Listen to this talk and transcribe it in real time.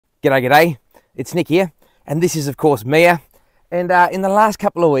G'day, it's Nick here, and this is of course Mia. And in the last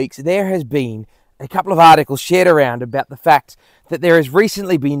couple of weeks, there has been a couple of articles shared around about the fact that there has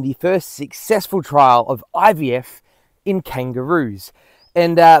recently been the first successful trial of IVF in kangaroos.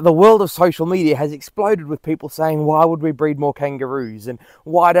 And the world of social media has exploded with people saying, why would we breed more kangaroos? And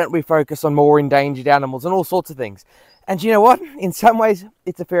why don't we focus on more endangered animals and all sorts of things? And you know what? In some ways,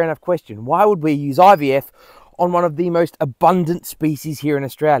 it's a fair enough question. Why would we use IVF on one of the most abundant species here in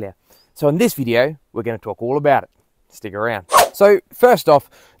Australia? So in this video, we're going to talk all about it. Stick around. So first off,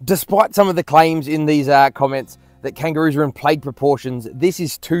 despite some of the claims in these comments that kangaroos are in plague proportions, this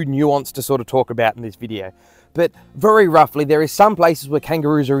is too nuanced to sort of talk about in this video. But very roughly, there is some places where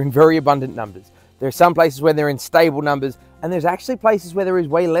kangaroos are in very abundant numbers. There are some places where they're in stable numbers, and there's actually places where there is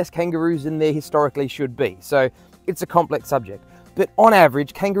way less kangaroos than there historically should be. So it's a complex subject. But on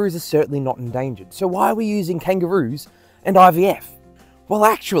average, kangaroos are certainly not endangered. So why are we using kangaroos and IVF? Well,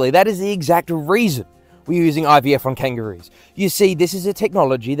 actually, that is the exact reason we're using IVF on kangaroos. You see, this is a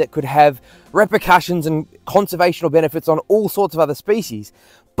technology that could have repercussions and conservational benefits on all sorts of other species.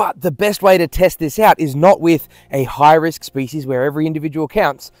 But the best way to test this out is not with a high-risk species where every individual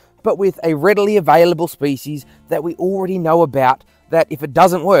counts, but with a readily available species that we already know about, that if it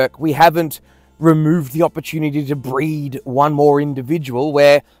doesn't work, we haven't removed the opportunity to breed one more individual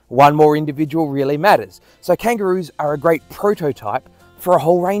where one more individual really matters. So kangaroos are a great prototype for a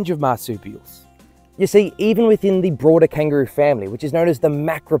whole range of marsupials. You see, even within the broader kangaroo family, which is known as the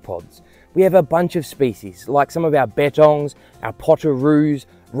macropods, we have a bunch of species, like some of our bettongs, our potoroos,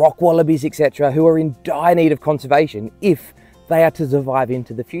 rock wallabies, etc., who are in dire need of conservation if they are to survive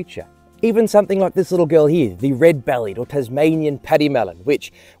into the future. Even something like this little girl here, the red-bellied or Tasmanian paddymmelon,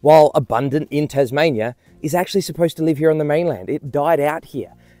 which, while abundant in Tasmania, is actually supposed to live here on the mainland. It died out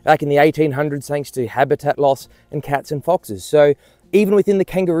here back in the 1800s thanks to habitat loss and cats and foxes. So even within the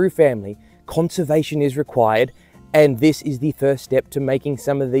kangaroo family, conservation is required, and this is the first step to making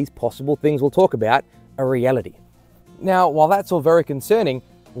some of these possible things we'll talk about a reality. Now, while that's all very concerning,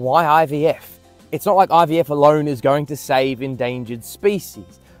 why IVF? It's not like IVF alone is going to save endangered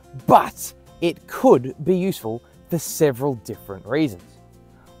species, but it could be useful for several different reasons.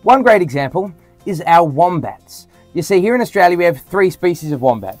 One great example is our wombats. You see, here in Australia we have three species of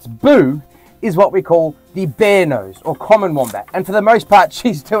wombats. Boo is what we call the bare-nosed or common wombat, and for the most part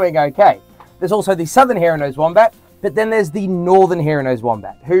she's doing okay. There's also the southern hairy-nosed wombat, but then there's the northern hairy-nosed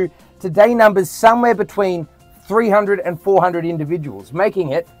wombat, who today numbers somewhere between 300 and 400 individuals,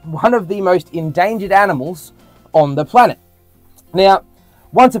 making it one of the most endangered animals on the planet. Now,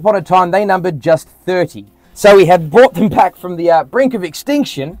 once upon a time, they numbered just 30. So we have brought them back from the brink of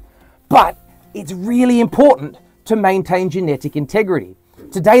extinction, but it's really important to maintain genetic integrity.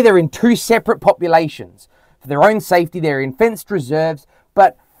 Today, they're in two separate populations. For their own safety, they're in fenced reserves,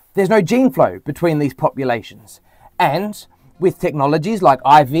 but there's no gene flow between these populations. And with technologies like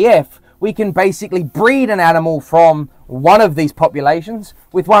IVF, we can basically breed an animal from one of these populations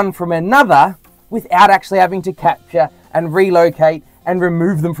with one from another without actually having to capture and relocate and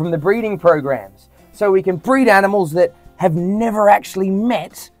remove them from the breeding programs. So we can breed animals that have never actually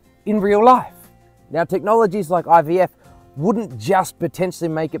met in real life. Now, technologies like IVF wouldn't just potentially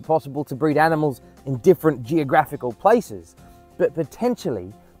make it possible to breed animals in different geographical places, but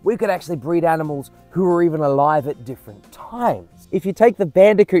potentially we could actually breed animals who are even alive at different times. If you take the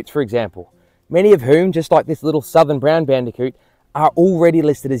bandicoots, for example, many of whom, just like this little southern brown bandicoot, are already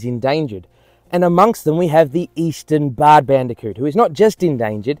listed as endangered. And amongst them we have the eastern barred bandicoot, who is not just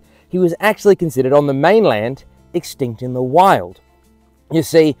endangered, he was actually considered on the mainland extinct in the wild. You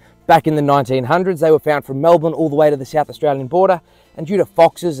see, back in the 1900s they were found from Melbourne all the way to the South Australian border, and due to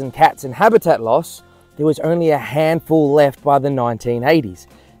foxes and cats and habitat loss, there was only a handful left by the 1980s.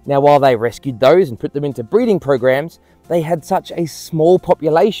 Now, while they rescued those and put them into breeding programs, they had such a small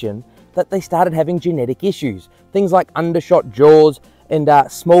population that they started having genetic issues. Things like undershot jaws and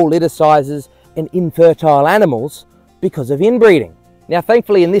small litter sizes and infertile animals because of inbreeding. Now,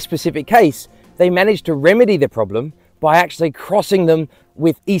 thankfully, in this specific case, they managed to remedy the problem by actually crossing them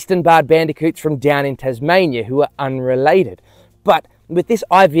with eastern barred bandicoots from down in Tasmania who are unrelated. But with this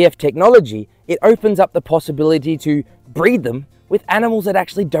IVF technology, it opens up the possibility to breed them with animals that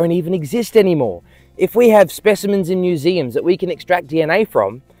actually don't even exist anymore. If we have specimens in museums that we can extract DNA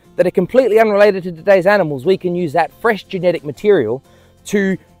from that are completely unrelated to today's animals, we can use that fresh genetic material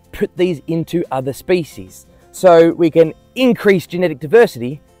to put these into other species. So we can increase genetic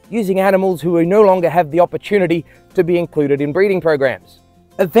diversity using animals who no longer have the opportunity to be included in breeding programs.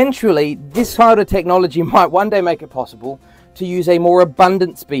 Eventually, this kind of technology might one day make it possible to use a more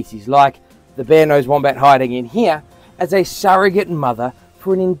abundant species like the bare-nosed wombat hiding in here as a surrogate mother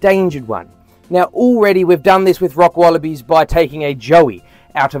for an endangered one. Now already we've done this with rock wallabies by taking a joey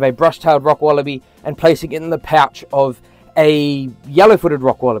out of a brush-tailed rock wallaby and placing it in the pouch of a yellow-footed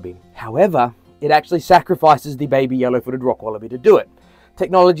rock wallaby. However, it actually sacrifices the baby yellow-footed rock wallaby to do it.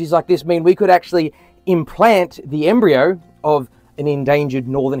 Technologies like this mean we could actually implant the embryo of an endangered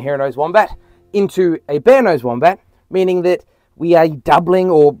northern hare-nosed wombat into a bare-nosed wombat, meaning that we are doubling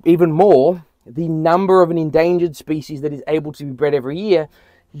or even more the number of an endangered species that is able to be bred every year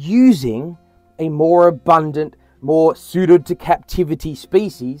using a more abundant, more suited to captivity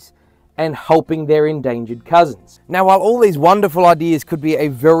species and helping their endangered cousins. Now, while all these wonderful ideas could be a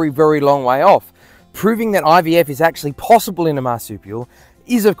very, very long way off, proving that IVF is actually possible in a marsupial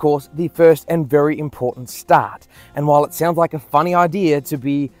is, of course, the first and very important start. And while it sounds like a funny idea to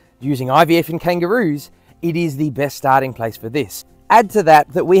be using IVF in kangaroos, it is the best starting place for this. Add to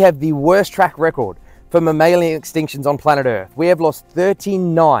that we have the worst track record for mammalian extinctions on planet Earth. We have lost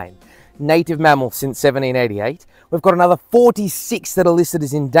 39 native mammals since 1788. We've got another 46 that are listed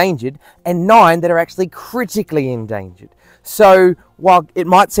as endangered and 9 that are actually critically endangered. So while it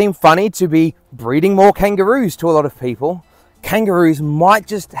might seem funny to be breeding more kangaroos to a lot of people, kangaroos might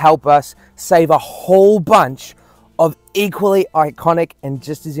just help us save a whole bunch of equally iconic and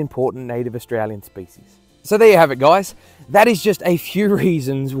just as important native Australian species. So there you have it, guys. That is just a few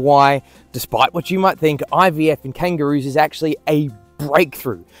reasons why, despite what you might think, IVF in kangaroos is actually a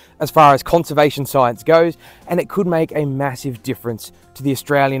breakthrough as far as conservation science goes, and it could make a massive difference to the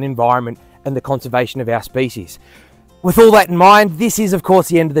Australian environment and the conservation of our species. With all that in mind, this is of course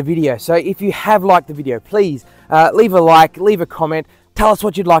the end of the video. So if you have liked the video, please leave a like, leave a comment, tell us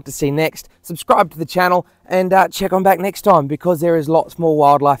what you'd like to see next, subscribe to the channel, and check on back next time because there is lots more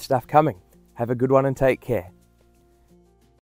wildlife stuff coming. Have a good one and take care.